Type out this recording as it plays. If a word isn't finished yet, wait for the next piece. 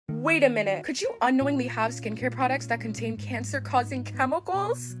Wait a minute, could you unknowingly have skincare products that contain cancer-causing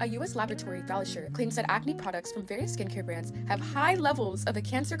chemicals? A US laboratory, Valisure, claims that acne products from various skincare brands have high levels of a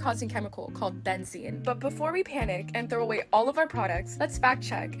cancer-causing chemical called benzene. But before we panic and throw away all of our products, let's fact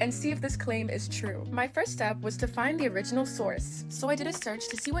check and see if this claim is true. My first step was to find the original source. So I did a search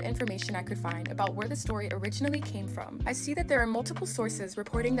to see what information I could find about where the story originally came from. I see that there are multiple sources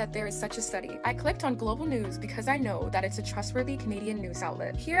reporting that there is such a study. I clicked on Global News because I know that it's a trustworthy Canadian news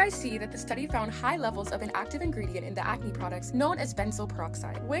outlet. Here I see that the study found high levels of an active ingredient in the acne products known as benzoyl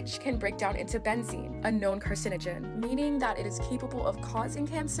peroxide, which can break down into benzene, a known carcinogen, meaning that it is capable of causing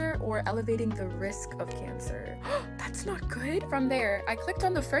cancer or elevating the risk of cancer. That's not good. From there, I clicked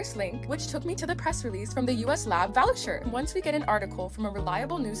on the first link, which took me to the press release from the US lab Valisure. Once we get an article from a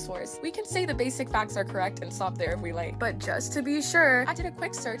reliable news source, we can say the basic facts are correct and stop there if we like. But just to be sure, I did a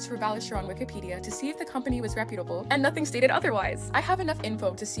quick search for Valisure on Wikipedia to see if the company was reputable, and nothing stated otherwise. I have enough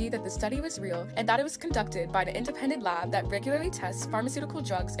info to see that the study was real and that it was conducted by an independent lab that regularly tests pharmaceutical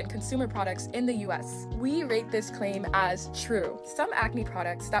drugs and consumer products in the US. We rate this claim as true. Some acne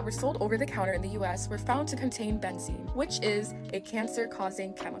products that were sold over the counter in the US were found to contain benzene, which is a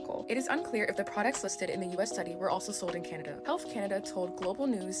cancer-causing chemical. It is unclear if the products listed in the US study were also sold in Canada. Health Canada told Global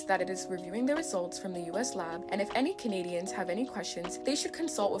News that it is reviewing the results from the US lab, and if any Canadians have any questions, they should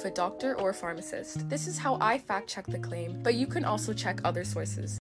consult with a doctor or a pharmacist. This is how I fact-check the claim, but you can also check other sources.